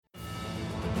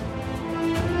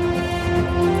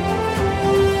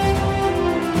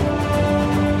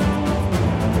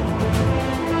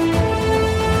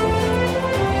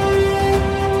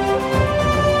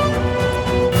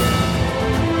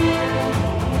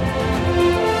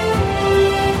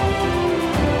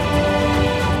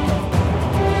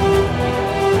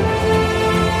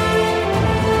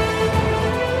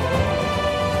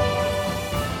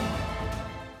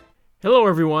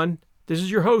everyone. This is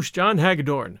your host, John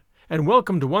Hagedorn, and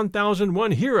welcome to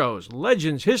 1001 Heroes,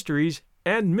 Legends, Histories,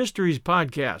 and Mysteries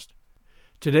podcast.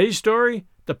 Today's story,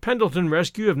 the Pendleton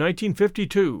Rescue of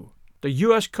 1952, the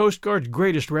U.S. Coast Guard's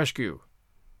greatest rescue.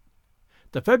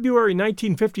 The February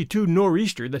 1952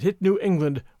 nor'easter that hit New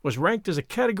England was ranked as a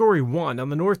Category 1 on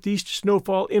the Northeast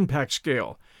Snowfall Impact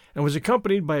Scale and was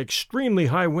accompanied by extremely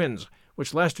high winds,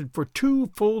 which lasted for 2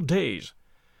 full days.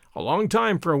 A long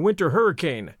time for a winter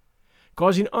hurricane,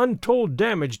 causing untold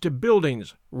damage to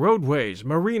buildings, roadways,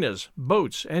 marinas,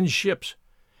 boats, and ships,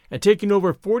 and taking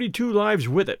over 42 lives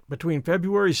with it between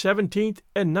February 17th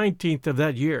and 19th of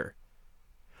that year.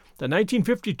 The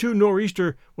 1952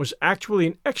 nor'easter was actually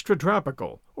an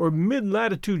extratropical or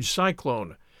mid-latitude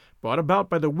cyclone brought about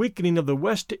by the weakening of the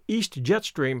west to east jet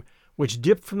stream, which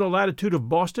dipped from the latitude of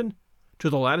Boston to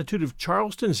the latitude of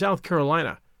Charleston, South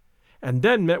Carolina, and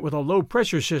then met with a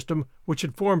low-pressure system which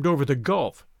had formed over the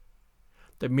Gulf.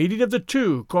 The meeting of the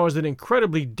two caused an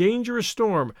incredibly dangerous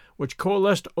storm which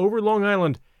coalesced over Long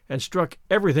Island and struck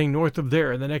everything north of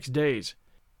there in the next days.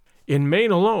 In Maine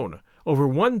alone, over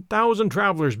 1,000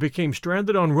 travelers became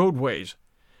stranded on roadways,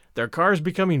 their cars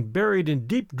becoming buried in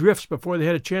deep drifts before they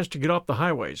had a chance to get off the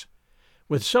highways,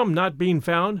 with some not being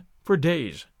found for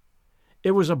days.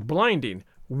 It was a blinding,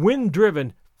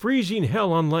 wind-driven, freezing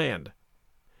hell on land.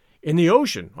 In the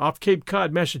ocean, off Cape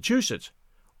Cod, Massachusetts,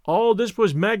 all this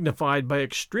was magnified by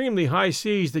extremely high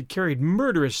seas that carried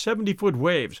murderous 70-foot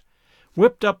waves,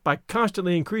 whipped up by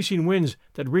constantly increasing winds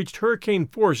that reached hurricane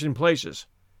force in places.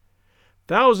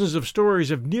 Thousands of stories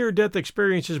of near-death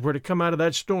experiences were to come out of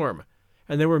that storm,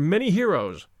 and there were many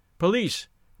heroes, police,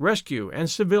 rescue, and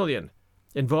civilian,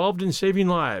 involved in saving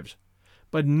lives,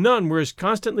 but none were as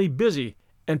constantly busy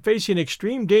and facing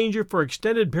extreme danger for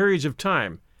extended periods of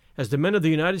time as the men of the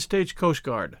United States Coast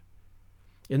Guard.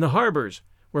 In the harbors,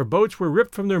 where boats were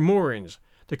ripped from their moorings,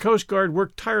 the Coast Guard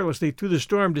worked tirelessly through the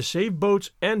storm to save boats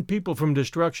and people from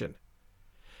destruction.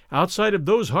 Outside of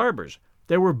those harbors,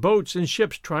 there were boats and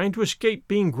ships trying to escape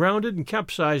being grounded and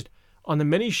capsized on the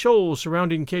many shoals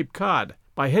surrounding Cape Cod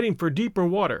by heading for deeper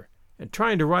water and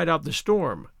trying to ride out the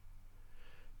storm.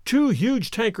 2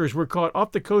 huge tankers were caught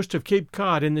off the coast of Cape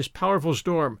Cod in this powerful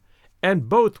storm, and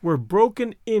both were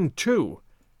broken in two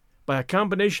by a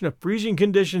combination of freezing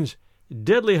conditions,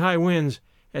 deadly high winds,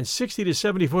 and 60 to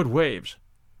 70-foot waves.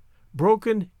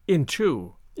 Broken in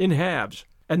two, in halves,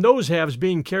 and those halves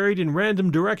being carried in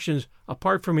random directions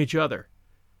apart from each other,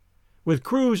 with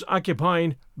crews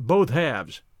occupying both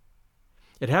halves.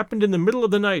 It happened in the middle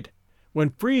of the night, when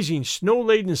freezing,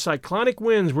 snow-laden cyclonic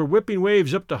winds were whipping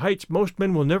waves up to heights most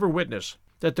men will never witness,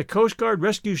 that the Coast Guard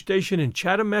rescue station in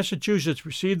Chatham, Massachusetts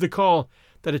received the call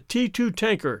that a T-2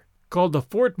 tanker called the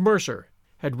Fort Mercer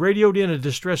had radioed in a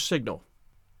distress signal.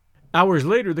 Hours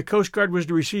later, the Coast Guard was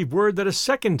to receive word that a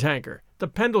second tanker, the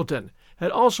Pendleton,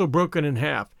 had also broken in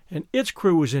half, and its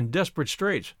crew was in desperate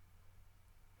straits.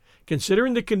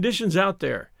 Considering the conditions out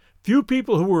there, few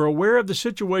people who were aware of the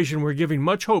situation were giving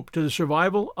much hope to the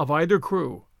survival of either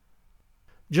crew.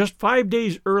 Just 5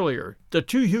 days earlier, the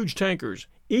 2 huge tankers,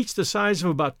 each the size of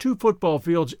about 2 football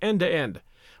fields end to end,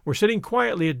 were sitting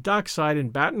quietly at dockside in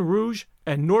Baton Rouge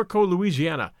and Norco,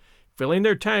 Louisiana, filling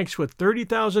their tanks with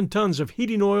 30,000 tons of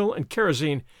heating oil and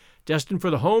kerosene destined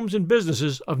for the homes and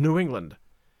businesses of New England.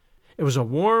 It was a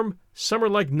warm,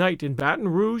 summer-like night in Baton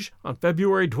Rouge on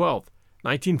February 12,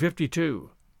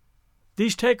 1952.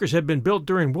 These tankers had been built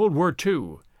during World War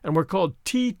II and were called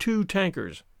T-2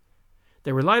 tankers.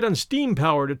 They relied on steam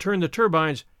power to turn the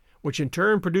turbines, which in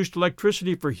turn produced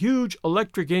electricity for huge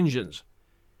electric engines.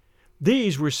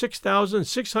 These were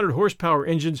 6,600 horsepower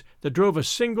engines that drove a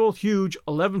single huge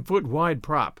 11-foot wide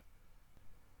prop.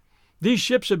 These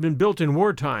ships had been built in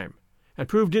wartime and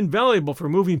proved invaluable for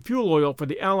moving fuel oil for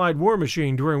the Allied war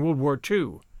machine during World War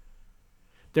II.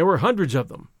 There were hundreds of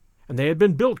them, and they had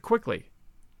been built quickly.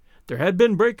 There had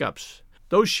been breakups,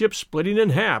 those ships splitting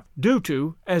in half due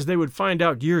to, as they would find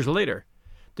out years later,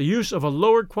 the use of a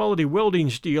lower quality welding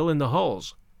steel in the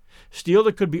hulls. Steel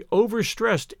that could be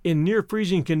overstressed in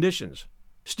near-freezing conditions.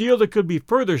 Steel that could be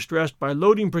further stressed by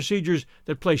loading procedures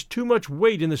that placed too much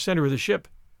weight in the center of the ship.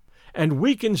 And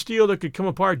weakened steel that could come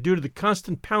apart due to the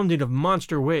constant pounding of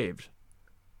monster waves.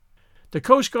 The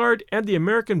Coast Guard and the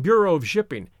American Bureau of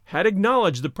Shipping had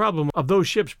acknowledged the problem of those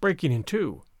ships breaking in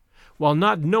two, while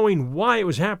not knowing why it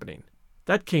was happening.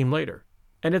 That came later,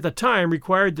 and at the time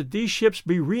required that these ships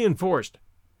be reinforced.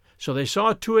 So they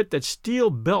saw to it that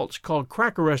steel belts called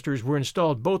crack arresters were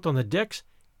installed both on the decks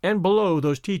and below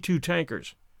those T-2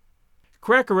 tankers.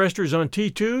 Crack arresters on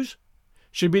T-2s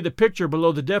should be the picture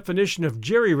below the definition of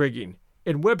jerry-rigging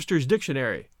in Webster's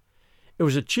dictionary. It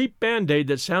was a cheap Band-Aid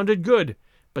that sounded good,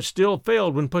 but still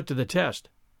failed when put to the test.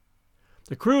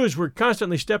 The crews were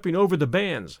constantly stepping over the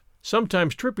bands,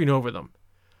 sometimes tripping over them,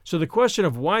 so the question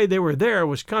of why they were there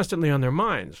was constantly on their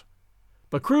minds.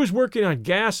 But crews working on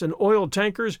gas and oil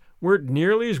tankers weren't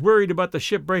nearly as worried about the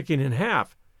ship breaking in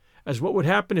half as what would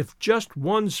happen if just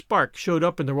one spark showed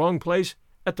up in the wrong place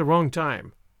at the wrong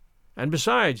time. And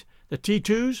besides, the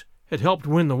T-2s had helped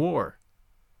win the war.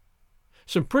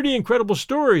 Some pretty incredible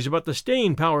stories about the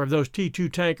staying power of those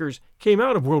T-2 tankers came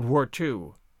out of World War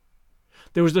II.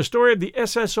 There was the story of the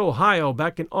SS Ohio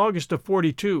back in August of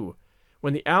 '42,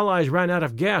 when the Allies ran out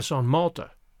of gas on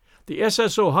Malta. The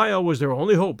SS Ohio was their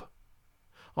only hope.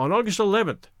 On August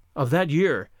 11th of that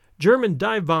year, German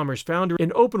dive bombers found her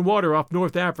in open water off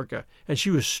North Africa, and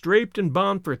she was strafed and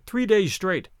bombed for 3 days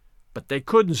straight, but they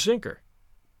couldn't sink her.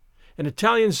 An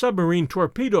Italian submarine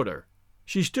torpedoed her.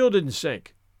 She still didn't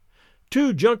sink.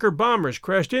 2 Junker bombers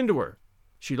crashed into her.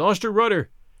 She lost her rudder,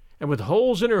 and with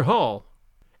holes in her hull,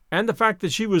 and the fact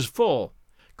that she was full,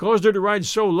 caused her to ride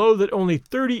so low that only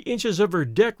 30 inches of her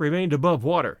deck remained above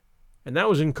water, and that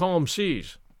was in calm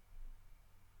seas.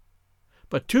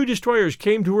 But 2 destroyers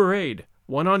came to her aid,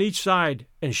 one on each side,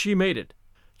 and she made it.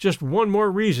 Just one more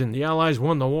reason the Allies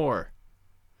won the war.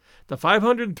 The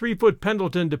 503-foot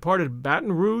Pendleton departed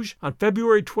Baton Rouge on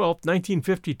February 12,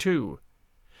 1952.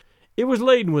 It was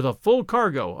laden with a full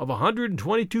cargo of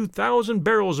 122,000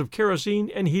 barrels of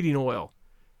kerosene and heating oil.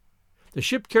 The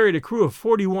ship carried a crew of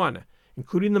 41,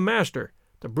 including the master,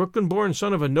 the Brooklyn-born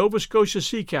son of a Nova Scotia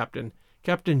sea captain,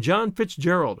 Captain John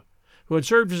Fitzgerald, who had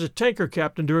served as a tanker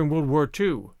captain during World War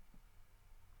II.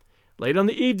 Late on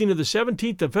the evening of the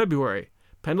 17th of February,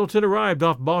 Pendleton arrived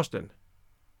off Boston.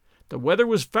 The weather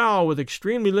was foul with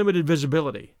extremely limited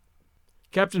visibility.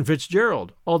 Captain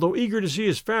Fitzgerald, although eager to see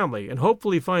his family and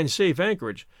hopefully find safe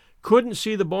anchorage, couldn't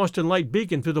see the Boston Light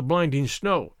beacon through the blinding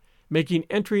snow, making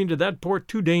entry into that port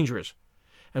too dangerous,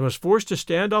 and was forced to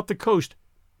stand off the coast,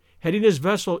 heading his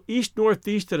vessel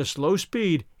east-northeast at a slow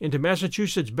speed into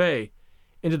Massachusetts Bay,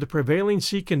 into the prevailing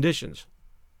sea conditions.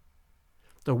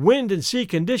 The wind and sea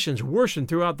conditions worsened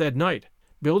throughout that night,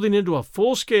 building into a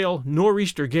full-scale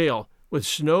nor'easter gale with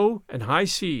snow and high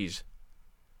seas.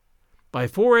 By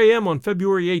 4 a.m. on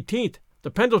February 18th,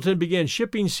 the Pendleton began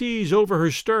shipping seas over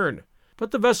her stern,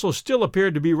 but the vessel still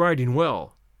appeared to be riding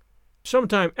well.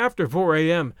 Sometime after 4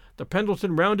 a.m., the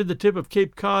Pendleton rounded the tip of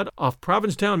Cape Cod off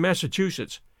Provincetown,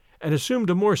 Massachusetts, and assumed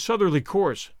a more southerly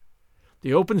course.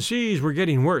 The open seas were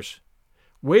getting worse.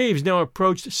 Waves now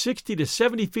approached 60 to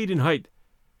 70 feet in height.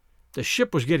 The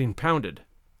ship was getting pounded.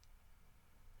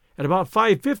 At about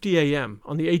 5:50 a.m.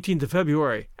 on the 18th of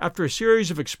February, after a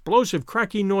series of explosive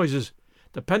cracking noises,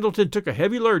 the Pendleton took a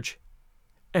heavy lurch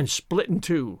and split in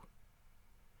two.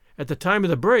 At the time of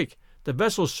the break, the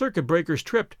vessel's circuit breakers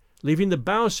tripped, leaving the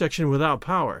bow section without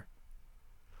power.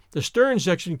 The stern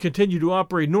section continued to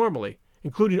operate normally,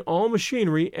 including all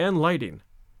machinery and lighting.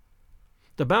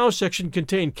 The bow section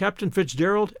contained Captain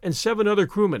Fitzgerald and 7 other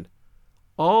crewmen,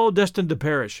 all destined to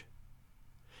perish.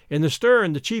 In the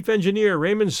stern, the chief engineer,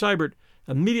 Raymond Seibert,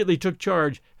 immediately took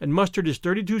charge and mustered his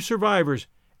 32 survivors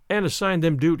and assigned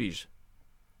them duties.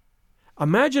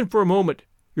 Imagine for a moment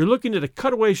you're looking at a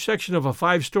cutaway section of a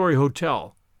 5-story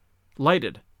hotel,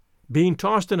 lighted, being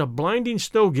tossed in a blinding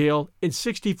snow gale in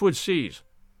 60-foot seas.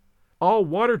 All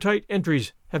watertight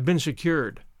entries have been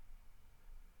secured.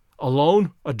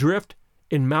 Alone, adrift,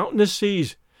 in mountainous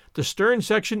seas, the stern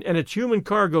section and its human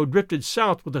cargo drifted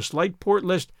south with a slight port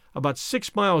list about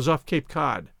 6 miles off Cape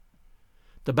Cod.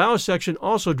 The bow section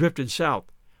also drifted south,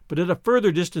 but at a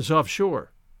further distance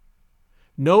offshore.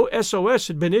 No SOS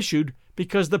had been issued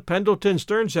because the Pendleton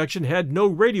stern section had no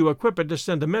radio equipment to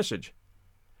send a message.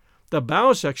 The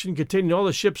bow section, containing all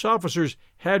the ship's officers,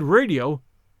 had radio,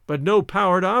 but no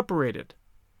power to operate it.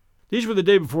 These were the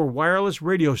day before wireless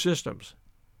radio systems.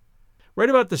 Right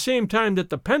about the same time that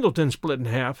the Pendleton split in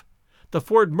half, the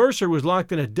Fort Mercer was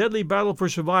locked in a deadly battle for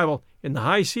survival in the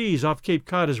high seas off Cape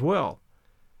Cod as well.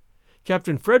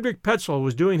 Captain Frederick Petzel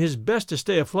was doing his best to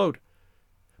stay afloat,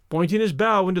 pointing his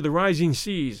bow into the rising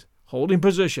seas, holding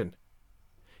position.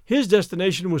 His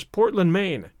destination was Portland,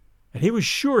 Maine, and he was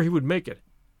sure he would make it.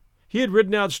 He had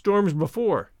ridden out storms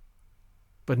before,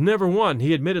 but never one,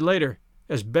 he admitted later,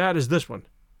 as bad as this one.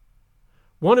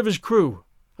 One of his crew,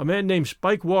 a man named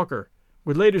Spike Walker,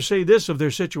 would later say this of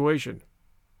their situation.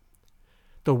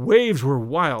 The waves were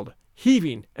wild,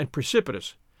 heaving, and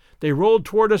precipitous. They rolled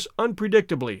toward us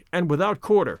unpredictably and without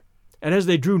quarter, and as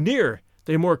they drew near,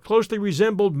 they more closely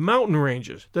resembled mountain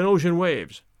ranges than ocean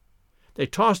waves. They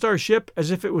tossed our ship as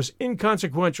if it was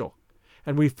inconsequential,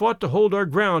 and we fought to hold our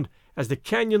ground as the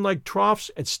canyon-like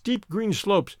troughs and steep green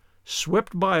slopes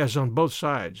swept by us on both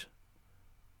sides.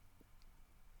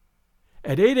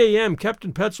 At 8 a.m.,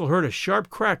 Captain Petzel heard a sharp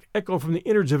crack echo from the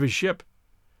innards of his ship.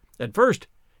 At first,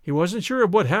 he wasn't sure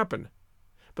of what happened,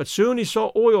 but soon he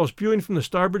saw oil spewing from the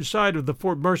starboard side of the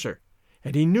Fort Mercer,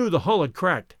 and he knew the hull had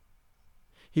cracked.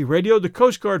 He radioed the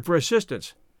Coast Guard for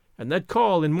assistance, and that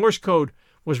call in Morse code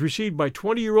was received by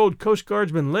 20-year-old Coast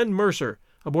Guardsman Len Mercer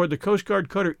aboard the Coast Guard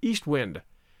cutter Eastwind,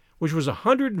 which was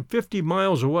 150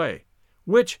 miles away,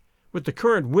 which, with the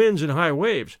current winds and high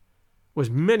waves, was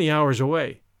many hours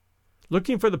away,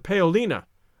 looking for the Pendleton,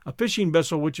 a fishing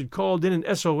vessel which had called in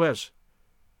an SOS.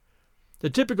 The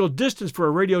typical distance for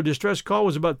a radio distress call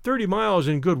was about 30 miles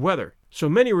in good weather, so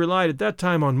many relied at that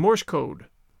time on Morse code,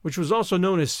 which was also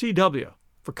known as CW,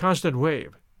 for constant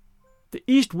wave. The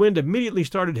east wind immediately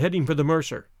started heading for the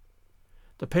Mercer.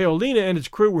 The Pendleton and its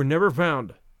crew were never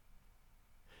found.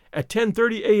 At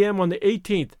 10:30 a.m. on the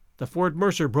 18th, the Fort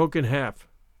Mercer broke in half.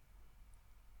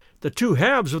 The two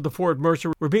halves of the Fort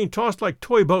Mercer were being tossed like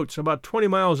toy boats about 20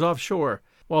 miles offshore,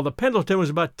 while the Pendleton was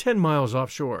about 10 miles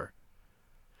offshore.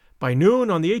 By noon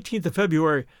on the 18th of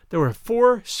February, there were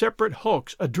 4 separate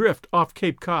hulks adrift off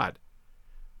Cape Cod,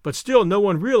 but still no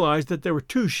one realized that there were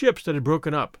 2 ships that had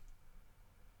broken up.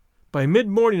 By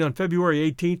mid-morning on February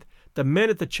 18th, the men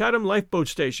at the Chatham Lifeboat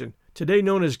Station, today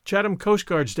known as Chatham Coast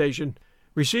Guard Station,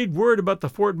 received word about the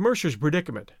Fort Mercer's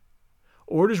predicament.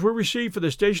 Orders were received for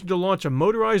the station to launch a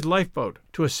motorized lifeboat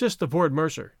to assist the Fort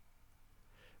Mercer.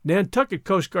 Nantucket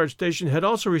Coast Guard Station had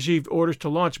also received orders to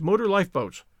launch motor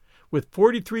lifeboats. With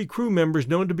 43 crew members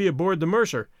known to be aboard the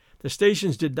Mercer, the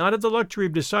stations did not have the luxury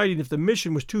of deciding if the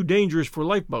mission was too dangerous for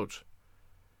lifeboats.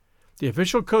 The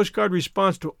official Coast Guard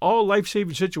response to all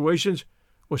life-saving situations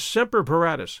was Semper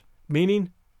Paratus,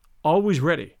 meaning always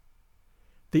ready.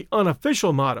 The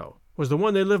unofficial motto was the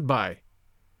one they lived by: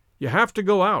 you have to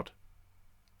go out,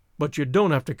 but you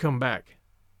don't have to come back.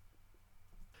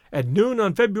 At noon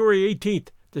on February 18th,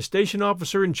 the station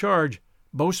officer in charge,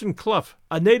 Boatswain Clough,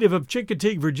 a native of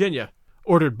Chincoteague, Virginia,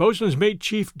 ordered Boatswain's Mate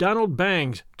Chief Donald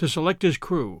Bangs to select his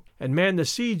crew and man the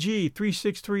CG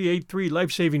 36383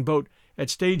 life-saving boat at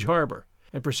Stage Harbor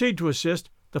and proceed to assist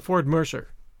the Fort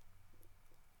Mercer.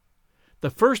 The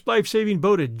first life-saving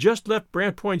boat had just left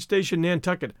Brant Point Station,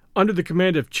 Nantucket, under the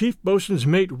command of Chief Boatswain's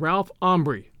Mate Ralph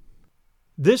Ombry.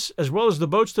 This, as well as the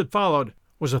boats that followed,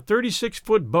 was a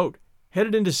 36-foot boat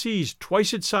headed into seas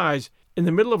twice its size in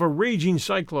the middle of a raging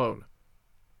cyclone.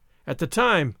 At the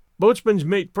time, Boatswain's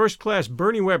Mate First Class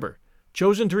Bernie Weber,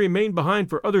 chosen to remain behind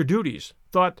for other duties,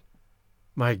 thought,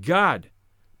 "My God,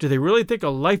 do they really think a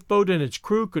lifeboat and its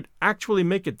crew could actually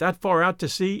make it that far out to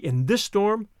sea in this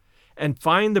storm and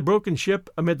find the broken ship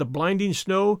amid the blinding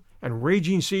snow and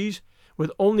raging seas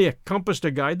with only a compass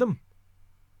to guide them?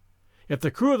 If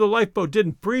the crew of the lifeboat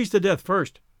didn't freeze to death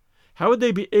first, how would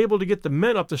they be able to get the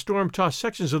men up the storm-tossed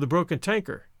sections of the broken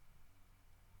tanker?"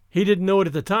 He didn't know it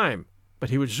at the time, but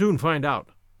he would soon find out.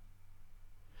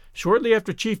 Shortly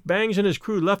after Chief Bangs and his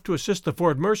crew left to assist the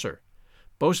Fort Mercer,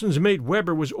 Boatswain's Mate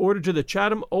Weber was ordered to the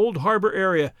Chatham Old Harbor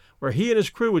area, where he and his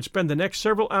crew would spend the next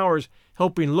several hours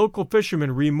helping local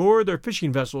fishermen remoor their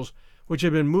fishing vessels, which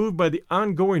had been moved by the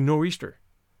ongoing nor'easter.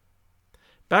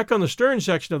 Back on the stern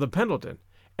section of the Pendleton,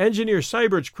 Engineer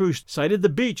Seibert's crew sighted the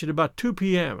beach at about 2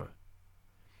 p.m.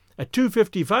 At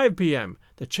 2:55 p.m.,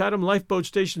 the Chatham Lifeboat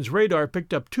Station's radar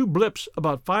picked up 2 blips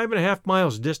about 5.5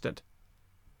 miles distant.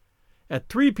 At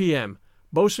 3 p.m.,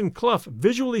 Boatswain Clough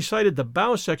visually sighted the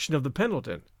bow section of the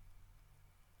Pendleton.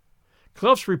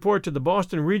 Clough's report to the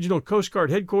Boston Regional Coast Guard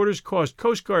Headquarters caused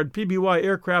Coast Guard PBY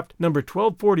aircraft number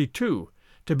 1242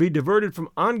 to be diverted from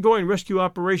ongoing rescue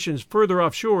operations further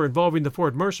offshore involving the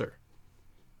Fort Mercer.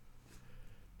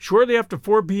 Shortly after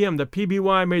 4 p.m., the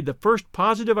PBY made the first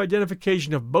positive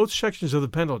identification of both sections of the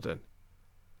Pendleton.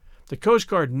 The Coast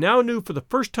Guard now knew for the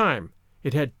first time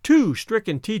it had 2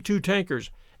 stricken T2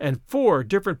 tankers and 4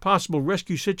 different possible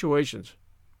rescue situations,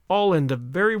 all in the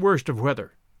very worst of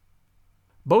weather.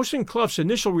 Boatswain Clough's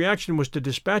initial reaction was to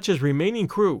dispatch his remaining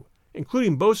crew,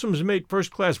 including Boatswain's Mate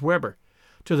First Class Weber,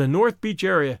 to the North Beach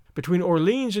area between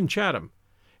Orleans and Chatham,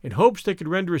 in hopes they could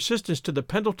render assistance to the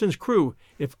Pendleton's crew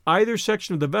if either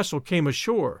section of the vessel came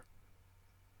ashore.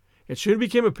 It soon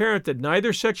became apparent that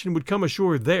neither section would come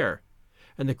ashore there,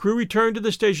 and the crew returned to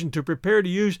the station to prepare to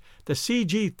use the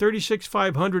CG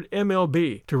 36500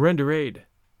 MLB to render aid.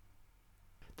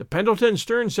 The Pendleton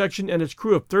stern section and its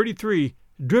crew of 33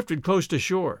 drifted close to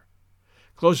shore,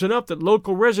 close enough that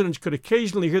local residents could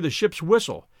occasionally hear the ship's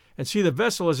whistle and see the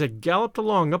vessel as it galloped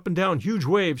along up and down huge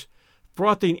waves,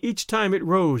 frothing each time it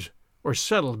rose or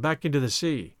settled back into the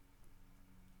sea.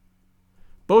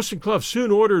 Boatswain Clough soon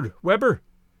ordered, "Weber,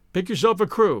 pick yourself a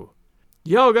crew.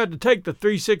 Y'all got to take the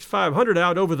 36500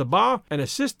 out over the bow and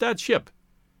assist that ship.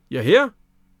 You hear?"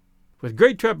 With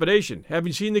great trepidation,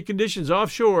 having seen the conditions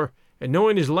offshore and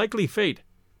knowing his likely fate,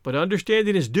 but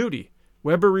understanding his duty,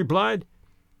 Weber replied,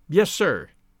 "Yes, sir.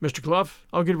 Mr. Clough,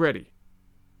 I'll get ready."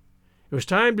 It was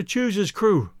time to choose his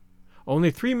crew. Only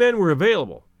 3 men were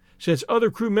available, since other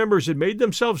crew members had made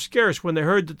themselves scarce when they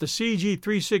heard that the CG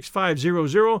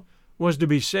 36500 was to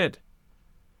be sent.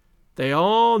 They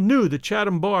all knew the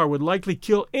Chatham Bar would likely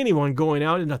kill anyone going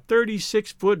out in a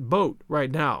 36-foot boat right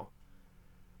now.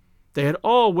 They had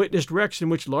all witnessed wrecks in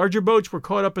which larger boats were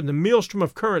caught up in the maelstrom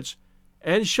of currents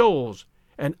and shoals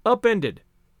and upended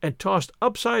and tossed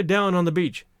upside down on the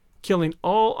beach, killing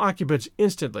all occupants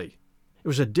instantly. It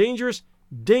was a dangerous,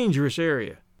 dangerous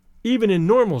area, even in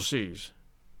normal seas.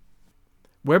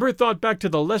 Weber thought back to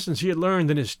the lessons he had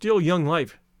learned in his still young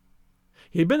life.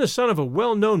 He had been the son of a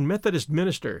well-known Methodist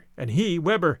minister, and he,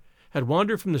 Weber, had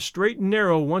wandered from the straight and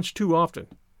narrow once too often.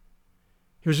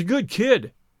 He was a good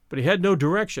kid, but he had no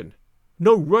direction,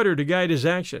 no rudder to guide his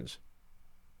actions.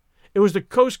 It was the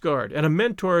Coast Guard and a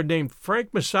mentor named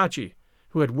Frank Masacci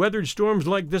who had weathered storms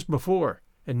like this before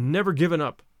and never given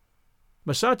up.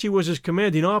 Masacci was his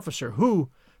commanding officer who,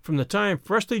 from the time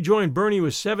freshly joined Bernie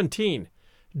was 17,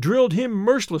 drilled him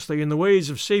mercilessly in the ways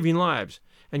of saving lives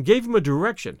and gave him a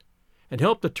direction and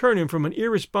helped to turn him from an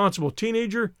irresponsible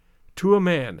teenager to a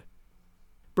man.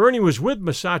 Bernie was with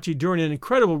Masacci during an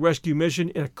incredible rescue mission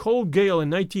in a cold gale in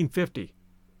 1950.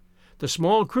 The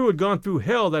small crew had gone through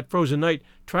hell that frozen night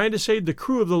trying to save the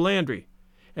crew of the Landry,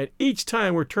 and each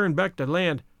time were turned back to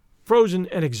land frozen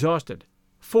and exhausted.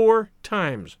 4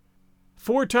 times.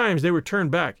 4 times they were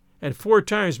turned back, and 4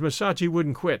 times Masacci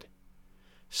wouldn't quit.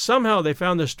 Somehow they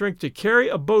found the strength to carry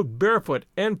a boat barefoot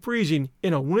and freezing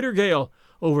in a winter gale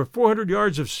over 400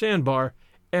 yards of sandbar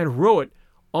and row it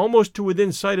almost to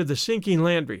within sight of the sinking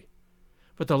Landry.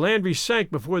 But the Landry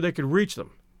sank before they could reach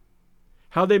them.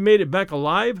 How they made it back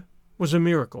alive was a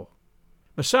miracle.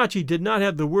 Masacci did not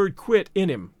have the word quit in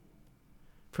him.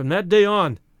 From that day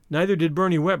on, neither did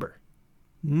Bernie Weber.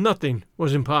 Nothing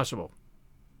was impossible.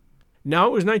 Now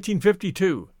it was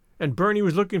 1952, and Bernie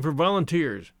was looking for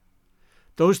volunteers.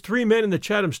 Those 3 men in the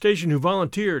Chatham station who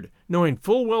volunteered, knowing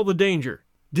full well the danger,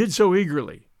 did so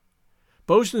eagerly.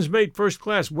 Boatswain's Mate First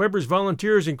Class Weber's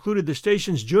volunteers included the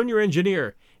station's junior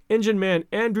engineer, engine man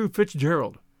Andrew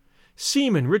Fitzgerald,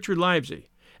 seaman Richard Livesey,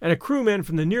 and a crewman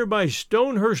from the nearby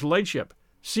Stonehurst lightship,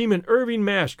 seaman Irving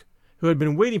Mask, who had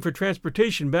been waiting for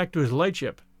transportation back to his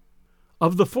lightship.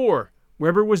 Of the 4,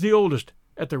 Weber was the oldest,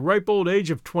 at the ripe old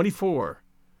age of 24.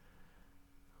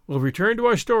 We'll return to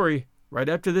our story right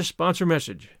after this sponsor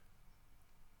message.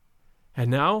 And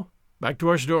now, back to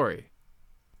our story.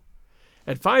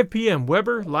 At 5 p.m.,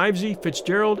 Weber, Livesey,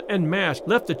 Fitzgerald, and Mask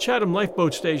left the Chatham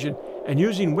lifeboat station and,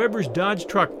 using Weber's Dodge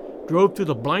truck, drove through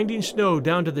the blinding snow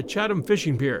down to the Chatham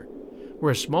fishing pier,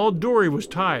 where a small dory was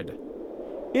tied,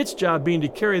 its job being to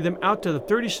carry them out to the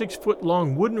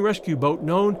 36-foot-long wooden rescue boat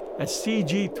known as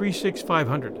CG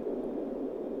 36500.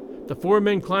 The 4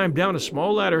 men climbed down a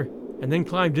small ladder and then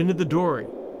climbed into the dory.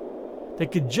 They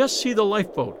could just see the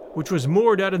lifeboat, which was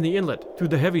moored out in the inlet through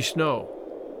the heavy snow.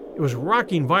 It was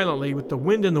rocking violently with the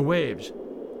wind and the waves.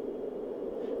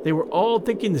 They were all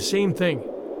thinking the same thing.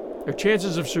 Their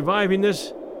chances of surviving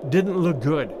this didn't look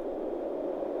good.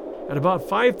 At about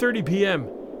 5:30 p.m.,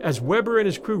 as Weber and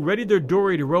his crew readied their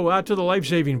dory to row out to the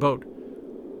life-saving boat,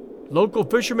 local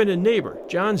fisherman and neighbor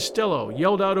John Stello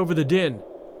yelled out over the din,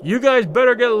 "You guys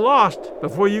better get lost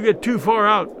before you get too far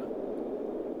out."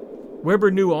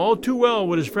 Weber knew all too well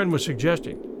what his friend was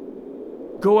suggesting.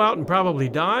 Go out and probably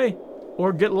die,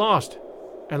 or get lost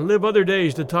and live other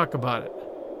days to talk about it.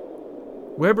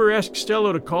 Weber asked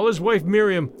Stello to call his wife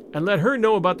Miriam and let her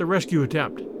know about the rescue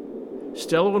attempt.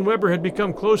 Stello and Weber had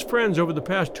become close friends over the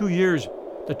past 2 years,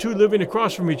 the two living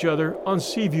across from each other on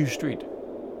Seaview Street.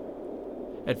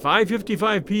 At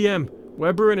 5:55 p.m.,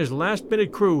 Weber and his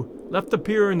last-minute crew left the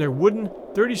pier in their wooden,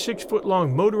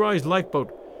 36-foot-long motorized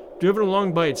lifeboat, driven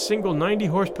along by its single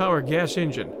 90-horsepower gas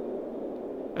engine.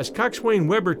 As Coxswain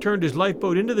Weber turned his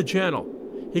lifeboat into the channel,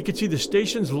 he could see the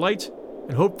station's lights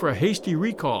and hoped for a hasty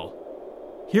recall.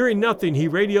 Hearing nothing, he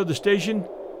radioed the station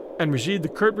and received the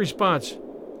curt response,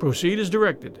 "Proceed as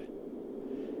directed."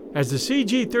 As the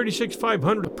CG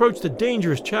 36500 approached the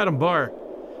dangerous Chatham Bar,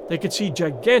 they could see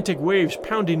gigantic waves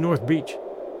pounding North Beach.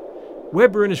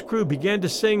 Weber and his crew began to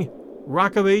sing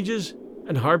Rock of Ages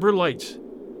and Harbor Lights.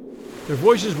 Their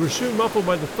voices were soon muffled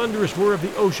by the thunderous whir of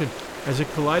the ocean as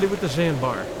it collided with the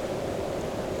sandbar.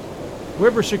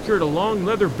 Weber secured a long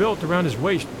leather belt around his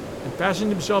waist and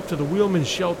fastened himself to the wheelman's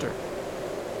shelter.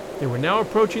 They were now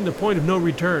approaching the point of no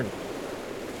return.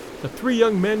 The three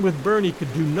young men with Bernie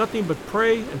could do nothing but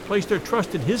pray and place their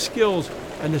trust in his skills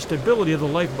and the stability of the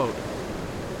lifeboat.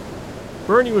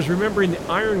 Bernie was remembering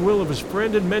the iron will of his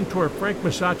friend and mentor, Frank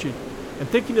Masacci, and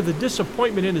thinking of the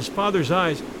disappointment in his father's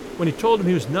eyes when he told him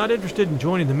he was not interested in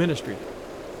joining the ministry.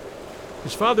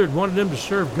 His father had wanted him to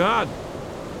serve God.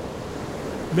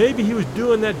 Maybe he was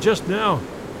doing that just now,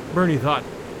 Bernie thought,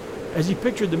 as he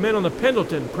pictured the men on the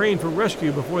Pendleton praying for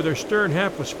rescue before their stern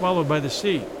half was swallowed by the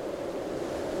sea.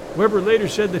 Weber later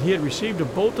said that he had received a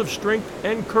bolt of strength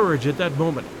and courage at that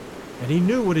moment, and he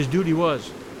knew what his duty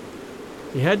was.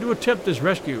 He had to attempt this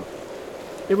rescue.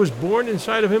 It was born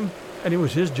inside of him, and it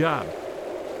was his job.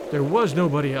 There was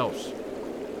nobody else.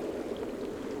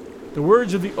 The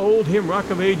words of the old hymn, Rock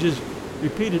of Ages,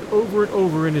 repeated over and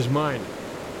over in his mind.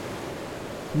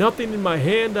 Nothing in my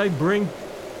hand I bring,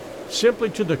 simply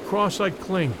to the cross I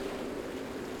cling.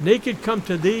 Naked come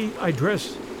to thee I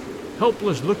dress,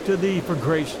 helpless look to thee for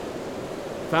grace.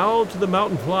 Foul to the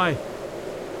mountain fly,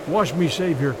 wash me,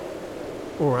 Savior,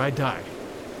 or I die.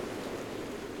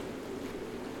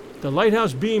 The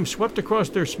lighthouse beam swept across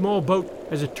their small boat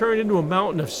as it turned into a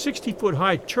mountain of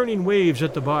 60-foot-high churning waves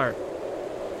at the bar.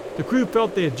 The crew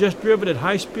felt they had just driven at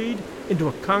high speed into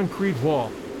a concrete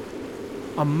wall.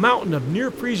 A mountain of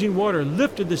near-freezing water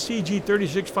lifted the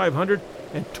CG-36-500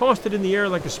 and tossed it in the air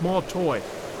like a small toy.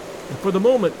 And for the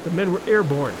moment, the men were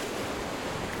airborne.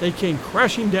 They came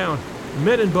crashing down,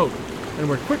 men and boat, and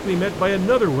were quickly met by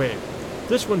another wave,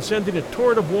 this one sending a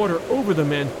torrent of water over the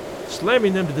men,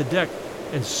 slamming them to the deck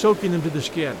and soaking them to the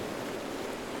skin.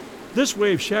 This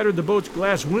wave shattered the boat's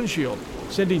glass windshield,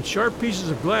 sending sharp pieces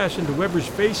of glass into Weber's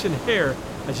face and hair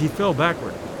as he fell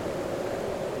backward.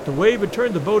 The wave had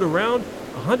turned the boat around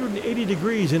 180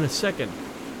 degrees in a second,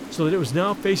 so that it was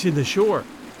now facing the shore.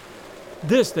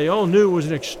 This, they all knew, was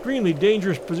an extremely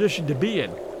dangerous position to be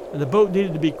in, and the boat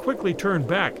needed to be quickly turned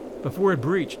back before it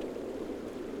breached.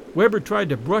 Weber tried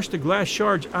to brush the glass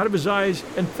shards out of his eyes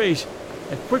and face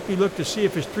and quickly looked to see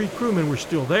if his three crewmen were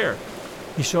still there.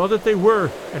 He saw that they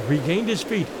were and regained his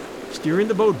feet, steering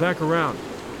the boat back around.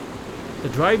 The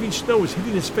driving snow was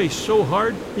hitting his face so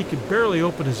hard he could barely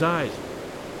open his eyes.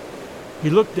 He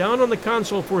looked down on the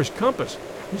console for his compass,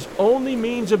 his only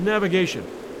means of navigation,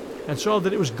 and saw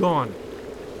that it was gone,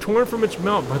 torn from its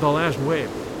mount by the last wave.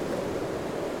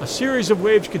 A series of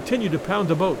waves continued to pound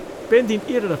the boat, bending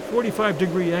it at a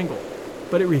 45-degree angle,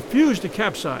 but it refused to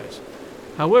capsize.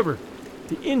 However,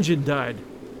 the engine died.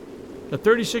 The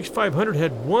 36-500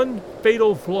 had one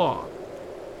fatal flaw.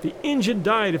 The engine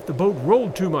died if the boat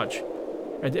rolled too much,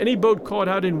 and any boat caught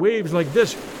out in waves like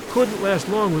this couldn't last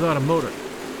long without a motor.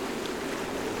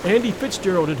 Andy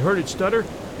Fitzgerald had heard it stutter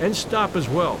and stop as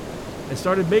well, and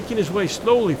started making his way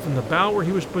slowly from the bow where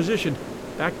he was positioned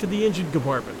back to the engine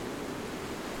compartment.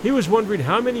 He was wondering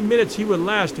how many minutes he would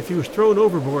last if he was thrown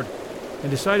overboard,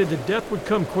 and decided that death would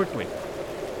come quickly.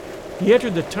 He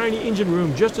entered the tiny engine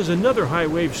room just as another high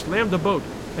wave slammed the boat,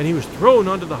 and he was thrown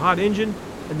onto the hot engine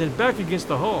and then back against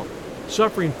the hull,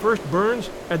 suffering first burns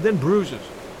and then bruises.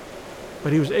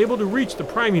 But he was able to reach the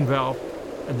priming valve,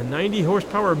 and the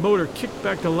 90-horsepower motor kicked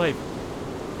back to life.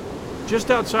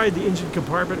 Just outside the engine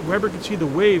compartment, Weber could see the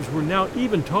waves were now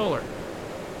even taller.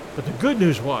 But the good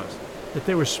news was that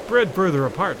they were spread further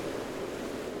apart.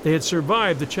 They had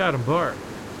survived the Chatham bar.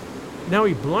 Now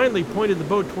he blindly pointed the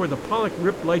boat toward the Pollock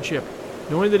Rip lightship,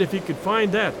 knowing that if he could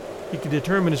find that, he could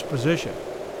determine his position.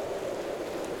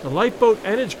 The lifeboat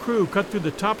and its crew cut through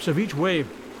the tops of each wave,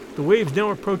 the waves now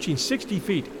approaching 60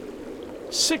 feet,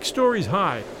 6 stories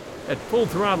high, at full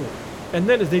throttle, and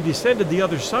then as they descended the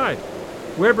other side,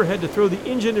 Weber had to throw the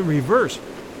engine in reverse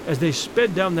as they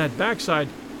sped down that backside,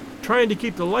 trying to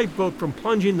keep the lifeboat from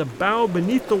plunging the bow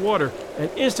beneath the water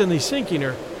and instantly sinking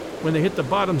her when they hit the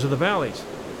bottoms of the valleys.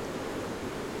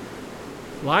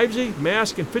 Livesey,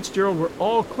 Mask, and Fitzgerald were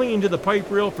all clinging to the pipe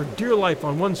rail for dear life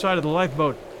on one side of the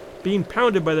lifeboat, being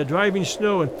pounded by the driving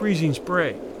snow and freezing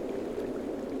spray.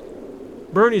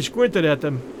 Bernie squinted at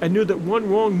them and knew that one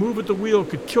wrong move at the wheel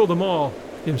could kill them all,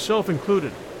 himself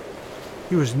included.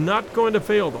 He was not going to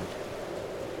fail them.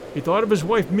 He thought of his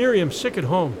wife Miriam sick at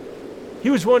home. He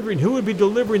was wondering who would be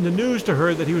delivering the news to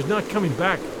her that he was not coming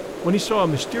back when he saw a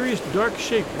mysterious dark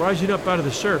shape rising up out of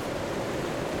the surf,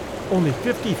 only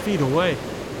 50 feet away.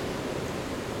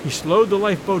 He slowed the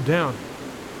lifeboat down.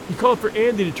 He called for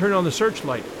Andy to turn on the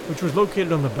searchlight, which was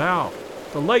located on the bow.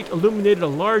 The light illuminated a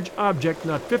large object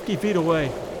not 50 feet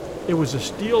away. It was a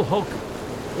steel hulk.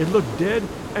 It looked dead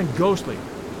and ghostly,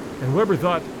 and Weber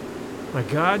thought, "My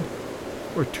God,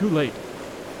 we're too late."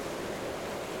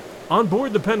 On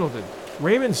board the Pendleton,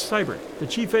 Raymond Seibert, the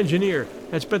chief engineer,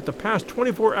 had spent the past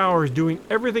 24 hours doing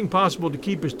everything possible to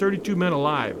keep his 32 men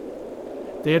alive.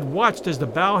 They had watched as the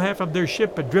bow half of their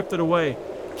ship had drifted away,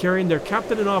 carrying their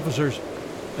captain and officers,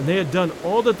 and they had done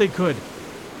all that they could,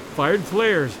 fired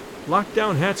flares, locked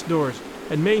down hatch doors,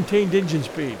 and maintained engine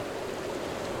speed.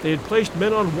 They had placed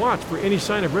men on watch for any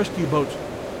sign of rescue boats,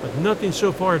 but nothing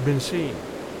so far had been seen.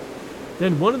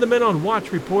 Then one of the men on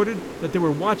watch reported that they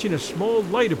were watching a small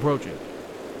light approaching.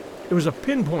 It was a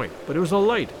pinpoint, but it was a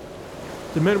light.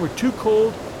 The men were too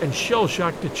cold and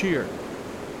shell-shocked to cheer.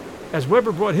 As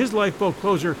Weber brought his lifeboat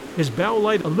closer, his bow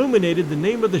light illuminated the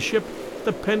name of the ship,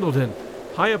 the Pendleton,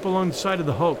 high up along the side of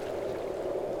the hulk.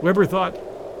 Weber thought,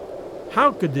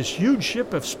 how could this huge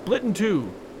ship have split in two,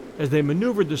 as they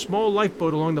maneuvered the small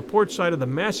lifeboat along the port side of the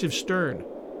massive stern.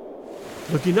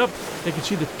 Looking up, they could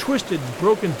see the twisted,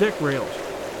 broken deck rails.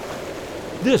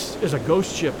 This is a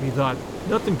ghost ship, he thought.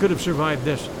 Nothing could have survived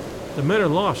this. The men are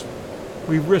lost.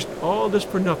 We've risked all this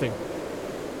for nothing.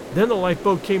 Then the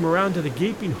lifeboat came around to the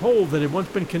gaping hole that had once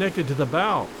been connected to the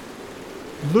bow.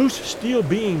 Loose steel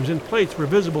beams and plates were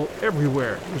visible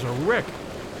everywhere. It was a wreck.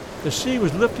 The sea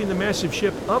was lifting the massive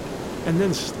ship up and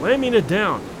then slamming it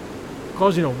down,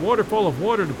 causing a waterfall of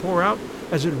water to pour out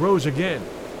as it rose again.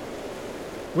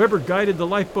 Weber guided the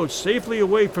lifeboat safely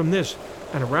away from this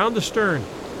and around the stern,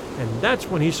 and that's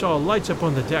when he saw lights up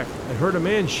on the deck and heard a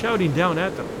man shouting down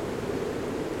at them.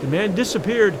 The man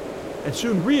disappeared and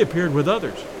soon reappeared with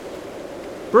others.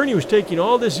 Bernie was taking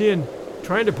all this in,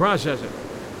 trying to process it.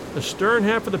 The stern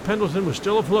half of the Pendleton was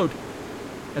still afloat,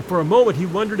 and for a moment he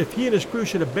wondered if he and his crew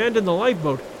should abandon the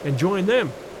lifeboat and join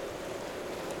them.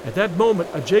 At that moment,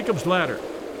 a Jacob's ladder,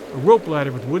 a rope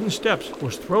ladder with wooden steps,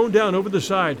 was thrown down over the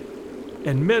side,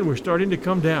 and men were starting to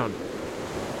come down.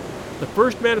 The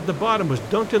first man at the bottom was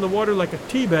dunked in the water like a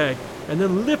tea bag and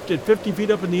then lifted 50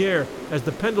 feet up in the air as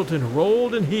the Pendleton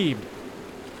rolled and heaved.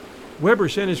 Weber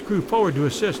sent his crew forward to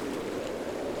assist.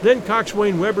 Then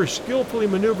Coxswain Weber skillfully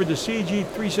maneuvered the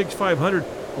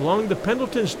CG-36500 along the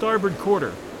Pendleton's starboard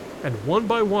quarter, and one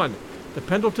by one, the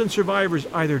Pendleton survivors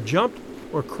either jumped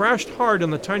or crashed hard on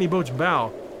the tiny boat's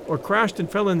bow, or crashed and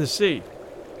fell in the sea,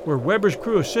 where Weber's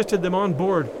crew assisted them on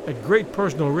board at great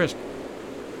personal risk.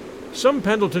 Some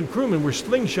Pendleton crewmen were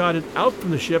slingshotted out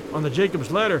from the ship on the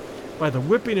Jacob's ladder by the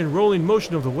whipping and rolling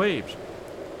motion of the waves.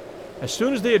 As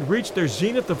soon as they had reached their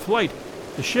zenith of flight,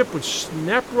 the ship would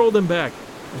snap-roll them back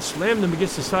and slam them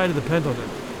against the side of the Pendleton.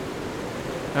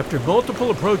 After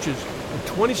multiple approaches and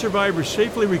 20 survivors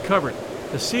safely recovered,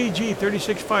 the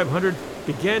CG-36500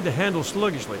 began to handle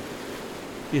sluggishly.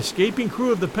 The escaping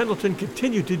crew of the Pendleton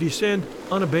continued to descend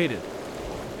unabated.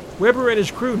 Weber and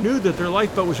his crew knew that their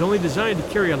lifeboat was only designed to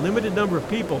carry a limited number of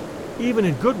people, even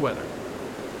in good weather.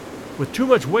 With too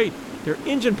much weight, their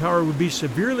engine power would be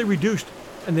severely reduced,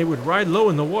 and they would ride low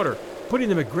in the water, putting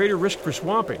them at greater risk for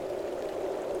swamping.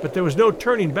 But there was no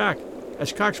turning back,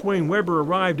 as Coxswain Weber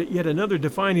arrived at yet another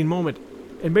defining moment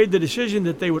and made the decision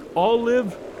that they would all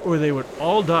live or they would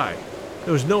all die.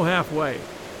 There was no halfway.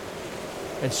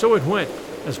 And so it went,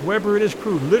 as Weber and his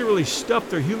crew literally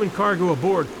stuffed their human cargo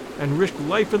aboard and risked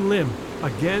life and limb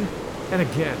again and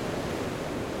again.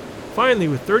 Finally,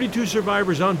 with 32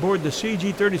 survivors on board the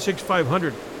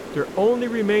CG-36500, there only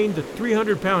remained the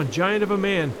 300-pound giant of a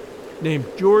man named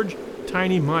George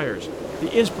Tiny Myers,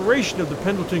 the inspiration of the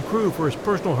Pendleton crew for his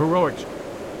personal heroics,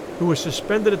 who was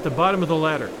suspended at the bottom of the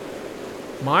ladder.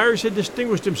 Myers had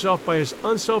distinguished himself by his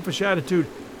unselfish attitude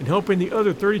in helping the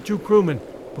other 32 crewmen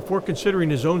before considering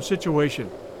his own situation.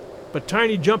 But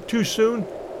Tiny jumped too soon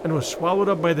and was swallowed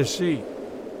up by the sea.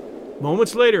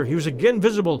 Moments later, he was again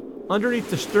visible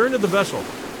underneath the stern of the vessel,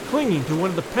 clinging to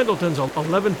one of the Pendleton's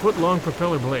 11-foot-long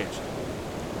propeller blades.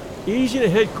 Easing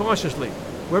ahead cautiously,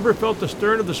 Weber felt the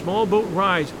stern of the small boat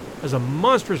rise as a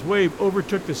monstrous wave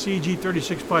overtook the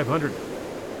CG-36500.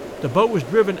 The boat was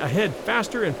driven ahead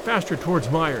faster and faster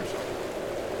towards Myers.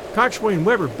 Coxswain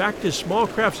Weber backed his small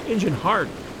craft's engine hard,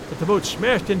 but the boat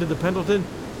smashed into the Pendleton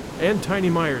and Tiny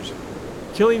Myers,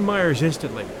 killing Myers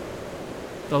instantly.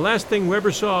 The last thing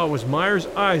Weber saw was Myers'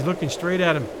 eyes looking straight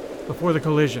at him before the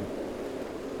collision.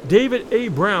 David A.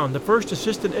 Brown, the first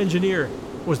assistant engineer,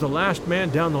 was the last man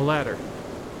down the ladder.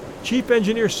 Chief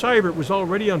Engineer Seibert was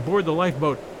already on board the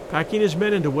lifeboat, packing his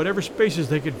men into whatever spaces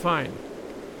they could find.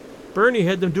 Bernie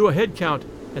had them do a head count,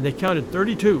 and they counted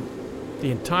 32,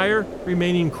 the entire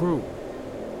remaining crew.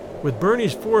 With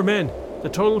Bernie's 4 men, the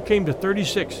total came to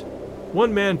 36,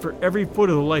 1 man for every foot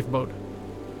of the lifeboat.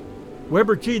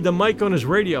 Weber keyed the mic on his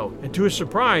radio, and to his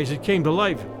surprise, it came to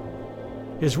life.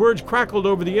 His words crackled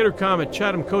over the intercom at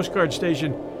Chatham Coast Guard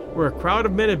Station, where a crowd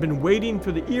of men had been waiting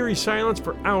for the eerie silence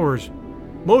for hours,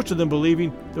 most of them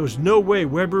believing there was no way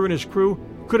Weber and his crew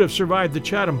could have survived the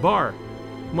Chatham bar,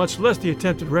 much less the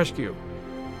attempted rescue.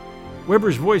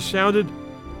 Weber's voice sounded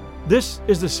This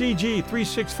is the CG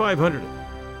 36500.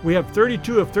 We have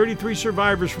 32 of 33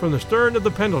 survivors from the stern of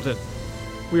the Pendleton.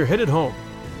 We are headed home.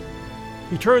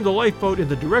 He turned the lifeboat in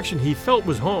the direction he felt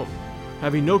was home,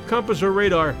 having no compass or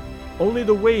radar, only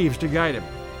the waves to guide him.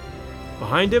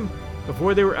 Behind him,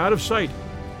 before they were out of sight,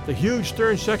 the huge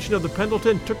stern section of the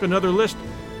Pendleton took another list,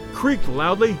 creaked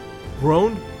loudly,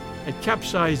 groaned, and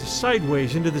capsized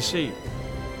sideways into the sea.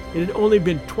 It had only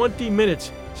been 20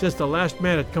 minutes since the last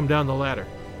man had come down the ladder.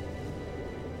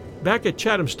 Back at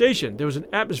Chatham Station, there was an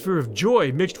atmosphere of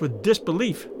joy mixed with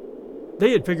disbelief.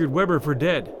 They had figured Weber for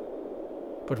dead.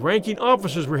 But ranking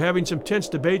officers were having some tense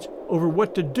debates over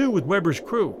what to do with Weber's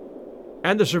crew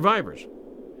and the survivors.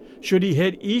 Should he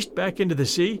head east back into the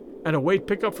sea and await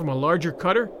pickup from a larger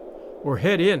cutter, or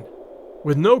head in?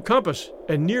 With no compass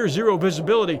and near zero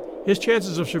visibility, his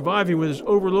chances of surviving with his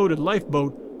overloaded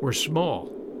lifeboat were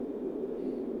small.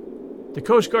 The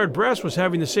Coast Guard brass was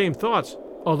having the same thoughts,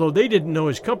 although they didn't know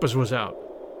his compass was out.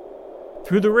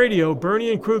 Through the radio,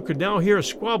 Bernie and crew could now hear a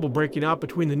squabble breaking out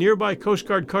between the nearby Coast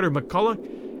Guard cutter McCulloch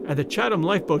and the Chatham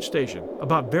lifeboat station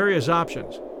about various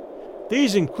options.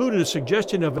 These included a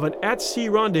suggestion of an at-sea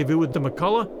rendezvous with the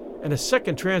McCulloch and a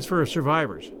second transfer of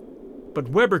survivors. But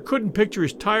Weber couldn't picture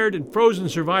his tired and frozen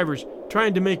survivors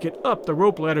trying to make it up the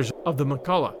rope ladders of the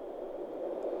McCulloch.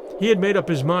 He had made up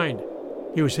his mind.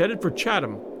 He was headed for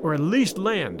Chatham, or at least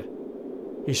land.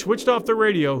 He switched off the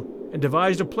radio and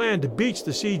devised a plan to beach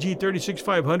the CG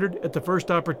 36500 at the first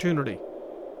opportunity.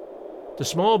 The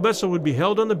small vessel would be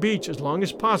held on the beach as long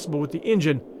as possible with the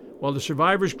engine while the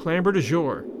survivors clambered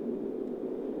ashore.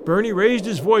 Bernie raised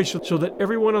his voice so that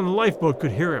everyone on the lifeboat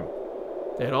could hear him.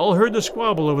 They had all heard the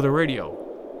squabble over the radio.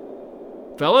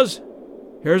 "Fellas,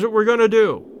 here's what we're going to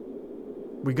do.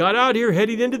 We got out here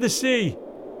heading into the sea,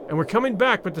 and we're coming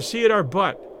back with the sea at our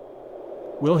butt.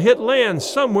 We'll hit land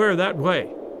somewhere that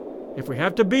way. If we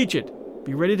have to beach it,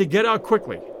 be ready to get out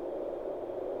quickly."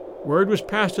 Word was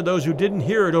passed to those who didn't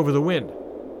hear it over the wind.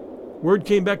 Word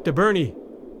came back to Bernie.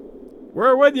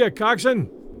 "We're with you, coxswain."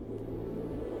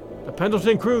 The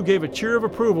Pendleton crew gave a cheer of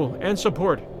approval and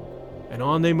support, and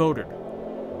on they motored.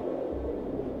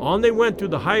 On they went through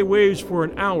the high waves for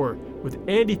an hour, with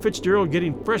Andy Fitzgerald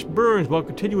getting fresh burns while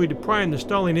continuing to prime the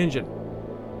stalling engine.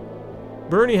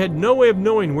 Bernie had no way of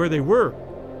knowing where they were,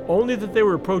 only that they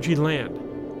were approaching land.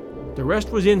 The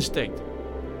rest was instinct.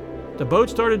 The boat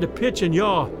started to pitch and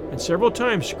yaw, and several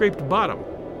times scraped bottom.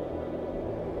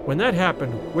 When that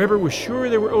happened, Weber was sure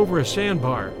they were over a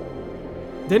sandbar.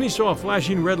 Then he saw a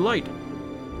flashing red light.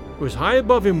 It was high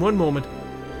above him one moment,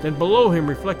 then below him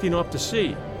reflecting off the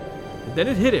sea. And then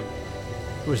it hit him.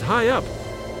 It was high up.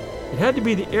 It had to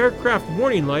be the aircraft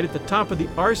warning light at the top of the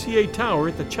RCA tower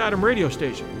at the Chatham radio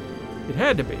station. It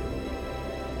had to be.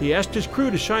 He asked his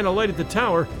crew to shine a light at the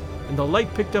tower, and the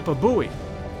light picked up a buoy.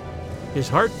 His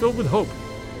heart filled with hope.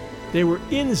 They were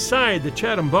inside the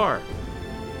Chatham bar.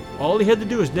 All he had to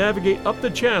do was navigate up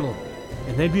the channel,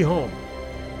 and they'd be home.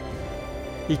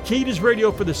 He keyed his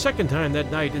radio for the second time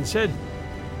that night and said,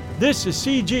 "This is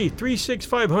CG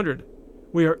 36500.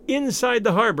 We are inside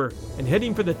the harbor and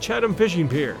heading for the Chatham fishing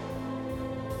pier."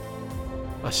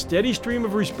 A steady stream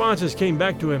of responses came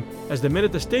back to him as the men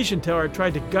at the station tower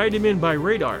tried to guide him in by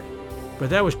radar. But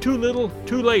that was too little,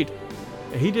 too late,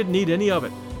 and he didn't need any of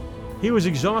it. He was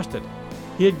exhausted.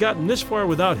 He had gotten this far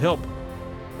without help,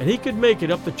 and he could make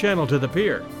it up the channel to the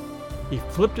pier. He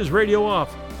flipped his radio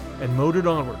off and motored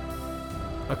onward.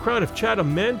 A crowd of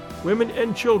Chatham men, women,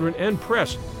 and children and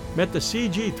press met the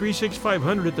CG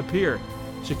 36500 at the pier,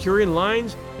 securing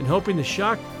lines and helping the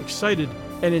shocked, excited,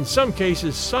 and in some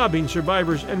cases sobbing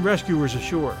survivors and rescuers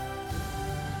ashore.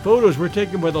 Photos were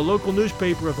taken by the local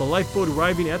newspaper of the lifeboat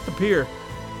arriving at the pier,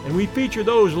 and we feature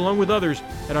those along with others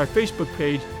at our Facebook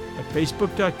page at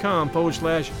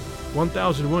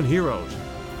facebook.com/1001heroes.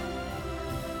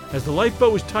 As the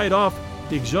lifeboat was tied off,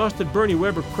 the exhausted Bernie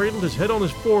Weber cradled his head on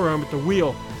his forearm at the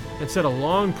wheel and said a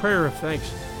long prayer of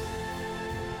thanks.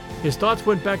 His thoughts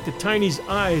went back to Tiny's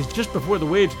eyes just before the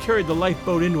waves carried the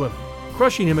lifeboat into him,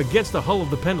 crushing him against the hull of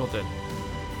the Pendleton.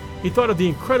 He thought of the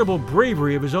incredible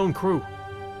bravery of his own crew,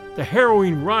 the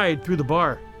harrowing ride through the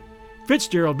bar,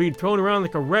 Fitzgerald being thrown around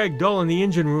like a rag doll in the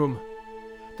engine room,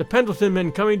 the Pendleton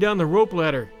men coming down the rope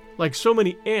ladder like so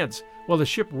many ants while the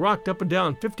ship rocked up and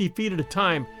down 50 feet at a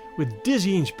time with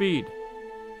dizzying speed.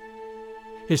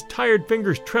 His tired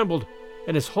fingers trembled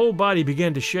and his whole body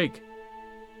began to shake.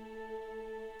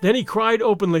 Then he cried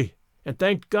openly and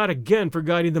thanked God again for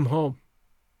guiding them home.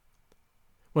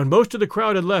 When most of the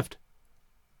crowd had left,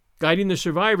 guiding the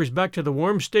survivors back to the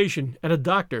warm station and a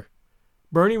doctor,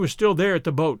 Bernie was still there at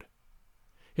the boat.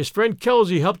 His friend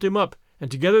Kelsey helped him up, and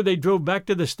together they drove back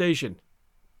to the station.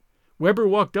 Weber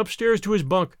walked upstairs to his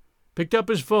bunk, picked up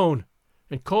his phone,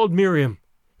 and called Miriam,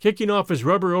 kicking off his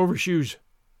rubber overshoes.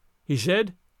 He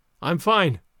said, "I'm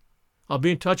fine. I'll be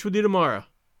in touch with you tomorrow."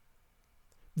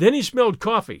 Then he smelled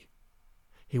coffee.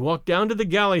 He walked down to the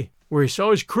galley where he saw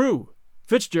his crew,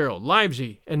 Fitzgerald,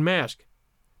 Livesey, and Mask.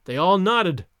 They all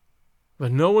nodded,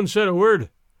 but no one said a word.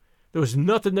 There was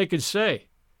nothing they could say.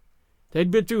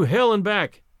 They'd been through hell and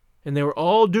back, and they were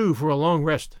all due for a long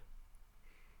rest.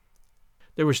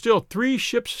 There were still 3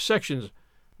 ship's sections,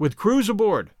 with crews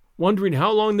aboard, wondering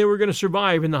how long they were going to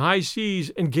survive in the high seas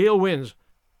and gale winds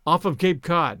off of Cape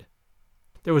Cod.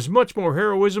 There was much more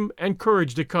heroism and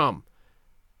courage to come.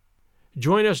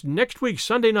 Join us next week,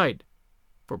 Sunday night,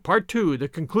 for Part 2, the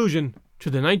conclusion to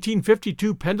the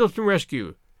 1952 Pendleton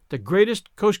Rescue, the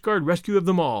greatest Coast Guard rescue of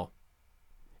them all.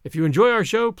 If you enjoy our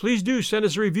show, please do send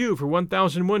us a review for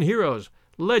 1001 Heroes,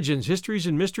 Legends, Histories,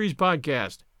 and Mysteries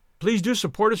podcast. Please do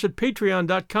support us at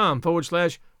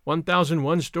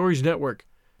patreon.com/1001 Stories Network.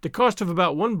 The cost of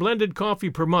about 1 blended coffee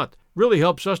per month really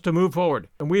helps us to move forward,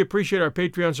 and we appreciate our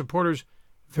Patreon supporters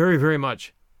very, very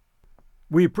much.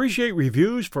 We appreciate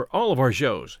reviews for all of our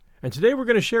shows, and today we're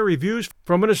going to share reviews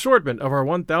from an assortment of our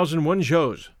 1001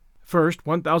 shows. First,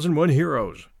 1001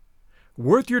 Heroes.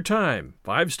 Worth your time,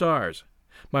 5 stars.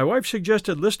 My wife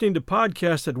suggested listening to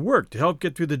podcasts at work to help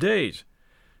get through the days.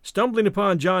 Stumbling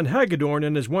upon John Hagedorn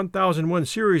and his 1001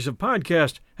 series of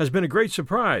podcasts has been a great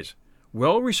surprise.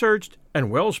 Well-researched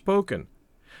and well-spoken.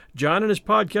 John and his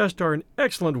podcast are an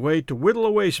excellent way to whittle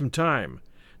away some time.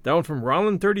 Down from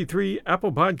Rollin33,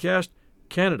 Apple Podcast,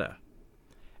 Canada.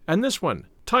 And this one,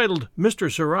 titled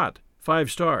Mr. Surratt,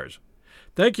 5 stars.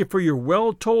 Thank you for your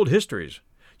well-told histories.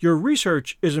 Your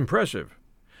research is impressive.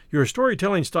 Your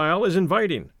storytelling style is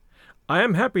inviting. I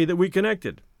am happy that we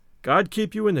connected. God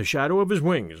keep you in the shadow of his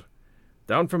wings.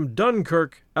 Down from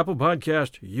Dunkirk, Apple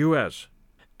Podcast, U.S.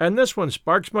 And this one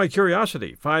sparks my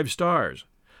curiosity, 5 stars.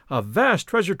 A vast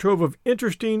treasure trove of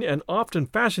interesting and often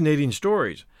fascinating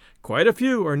stories. Quite a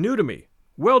few are new to me.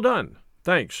 Well done.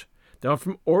 Thanks. Down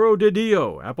from Oro de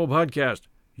Dio, Apple Podcast,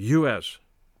 U.S.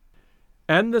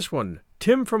 And this one,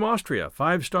 Tim from Austria,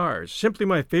 5 stars. Simply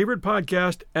my favorite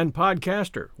podcast and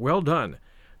podcaster. Well done.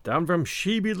 Down from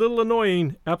She Be Little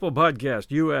Annoying, Apple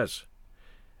Podcast, U.S.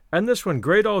 And this one,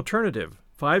 Great Alternative,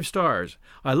 5 stars.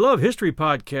 I love history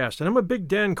podcasts, and I'm a big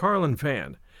Dan Carlin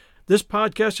fan. This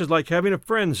podcast is like having a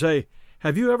friend say,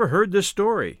 "Have you ever heard this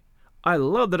story?" I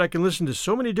love that I can listen to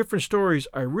so many different stories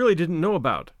I really didn't know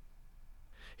about.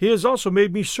 He has also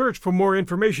made me search for more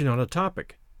information on a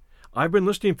topic. I've been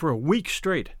listening for a week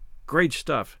straight. Great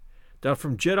stuff. Down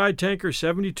from Jedi Tanker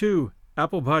 72,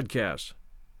 Apple Podcasts.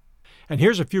 And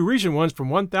here's a few recent ones from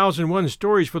 1001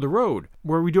 Stories for the Road,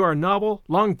 where we do our novel,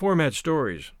 long-format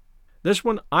stories. This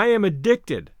one, I Am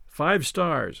Addicted, 5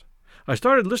 stars. I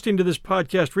started listening to this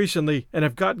podcast recently and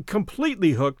have gotten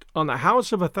completely hooked on The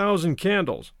House of 1,000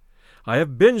 Candles. I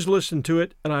have binge-listened to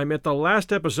it, and I'm at the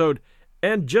last episode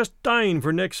and just dying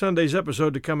for next Sunday's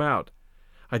episode to come out.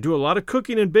 I do a lot of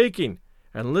cooking and baking,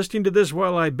 and listening to this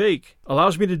while I bake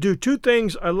allows me to do 2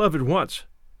 things I love at once.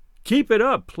 Keep it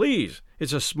up, please.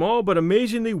 It's a small but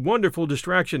amazingly wonderful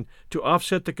distraction to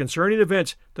offset the concerning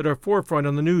events that are forefront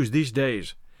on the news these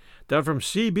days. Down from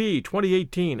CB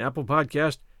 2018, Apple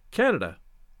Podcast, Canada.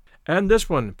 And this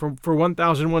one for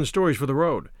 1001 Stories for the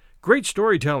Road. Great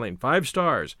storytelling, 5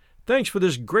 stars. Thanks for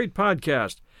this great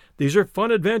podcast. These are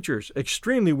fun adventures,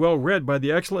 extremely well read by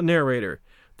the excellent narrator.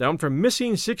 Down from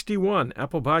Missing 61,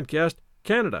 Apple Podcast,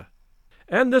 Canada.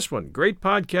 And this one, great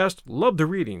podcast, love the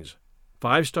readings.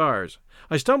 5 stars.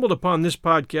 I stumbled upon this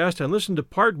podcast and listened to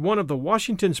part 1 of the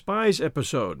Washington Spies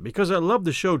episode because I love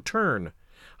the show Turn.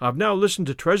 I've now listened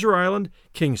to Treasure Island,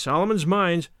 King Solomon's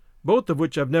Mines, both of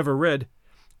which I've never read,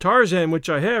 Tarzan, which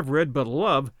I have read but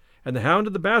love, and The Hound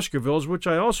of the Baskervilles, which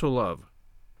I also love.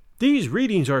 These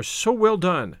readings are so well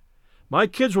done. My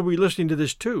kids will be listening to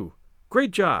this too. Great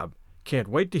job. Can't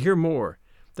wait to hear more.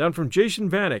 Down from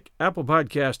Jason Vanek, Apple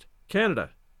Podcast,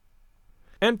 Canada.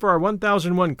 And for our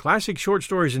 1001 Classic Short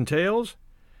Stories and Tales,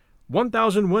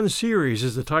 1001 Series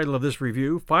is the title of this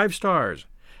review, 5 stars.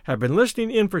 Have been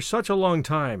listening in for such a long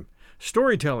time.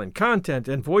 Storytelling, content,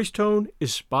 and voice tone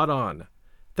is spot on.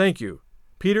 Thank you.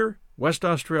 Peter, West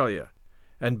Australia.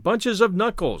 And Bunches of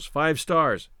Knuckles, 5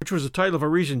 stars, which was the title of a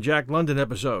recent Jack London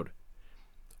episode.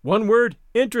 One word,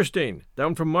 interesting,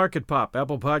 down from Market Pop,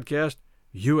 Apple Podcast,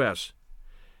 U.S.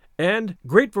 And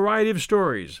Great Variety of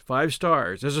Stories, 5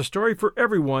 stars. There's a story for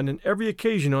everyone and every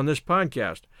occasion on this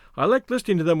podcast. I like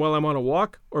listening to them while I'm on a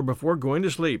walk or before going to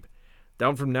sleep.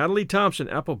 Down from Natalie Thompson,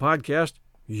 Apple Podcast,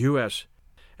 U.S.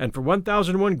 And for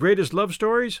 1001 Greatest Love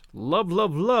Stories, love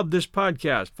this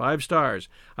podcast. 5 stars.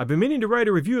 I've been meaning to write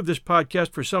a review of this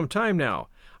podcast for some time now.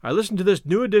 I listened to this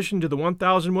new addition to the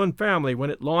 1001 family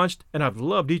when it launched, and I've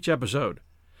loved each episode.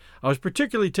 I was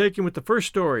particularly taken with the first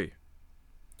story,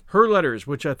 Her Letters,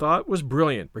 which I thought was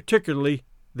brilliant, particularly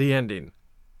the ending.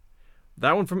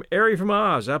 That one from Ari from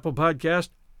Oz, Apple Podcast,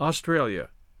 Australia.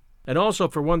 And also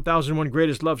for 1001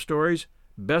 Greatest Love Stories,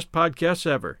 Best Podcasts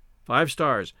Ever. 5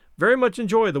 stars. Very much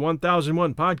enjoy the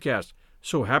 1001 podcast.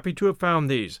 So happy to have found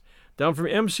these. Down from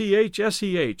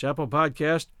MCHSEH, Apple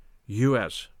Podcast,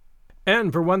 US.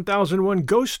 And for 1001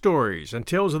 Ghost Stories and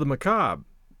Tales of the Macabre.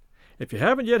 If you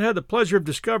haven't yet had the pleasure of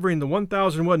discovering the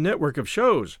 1001 network of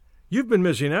shows, you've been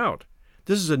missing out.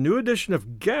 This is a new edition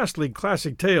of ghastly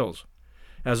classic tales.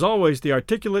 As always, the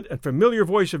articulate and familiar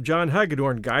voice of John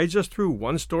Hagedorn guides us through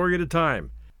one story at a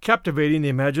time, captivating the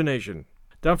imagination.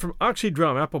 Down from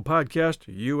Oxydrum, Apple Podcast,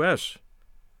 US.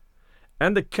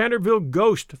 And the Canterville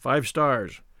Ghost, 5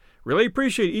 stars. Really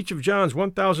appreciate each of John's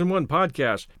 1001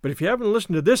 podcasts, but if you haven't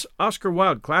listened to this Oscar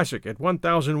Wilde classic at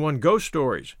 1001 Ghost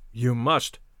Stories, you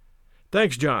must.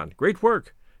 Thanks, John. Great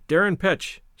work. Darren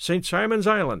Petch, St. Simon's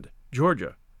Island,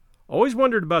 Georgia. Always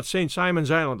wondered about St. Simon's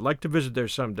Island. Like to visit there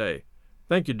someday.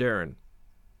 Thank you, Darren.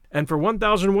 And for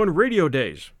 1001 Radio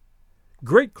Days.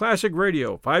 Great classic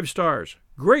radio, 5 stars.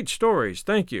 Great stories,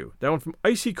 thank you. That one from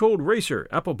Icy Cold Racer,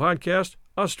 Apple Podcast,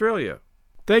 Australia.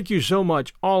 Thank you so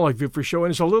much, all of you, for showing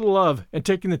us a little love and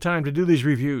taking the time to do these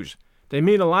reviews. They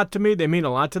mean a lot to me, they mean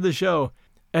a lot to the show,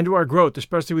 and to our growth,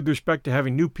 especially with respect to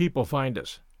having new people find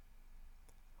us.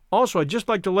 Also, I'd just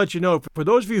like to let you know, for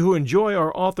those of you who enjoy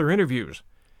our author interviews,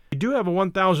 we do have a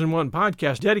 1001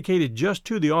 podcast dedicated just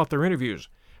to the author interviews,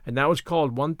 and that was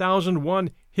called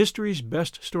 1001 History's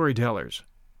Best Storytellers.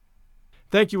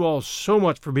 Thank you all so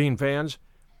much for being fans.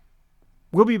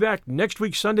 We'll be back next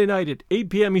week Sunday night at 8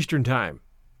 p.m. Eastern Time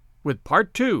with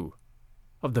Part 2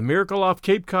 of The Miracle off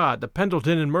Cape Cod, the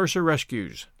Pendleton and Mercer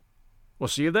Rescues. We'll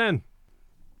see you then.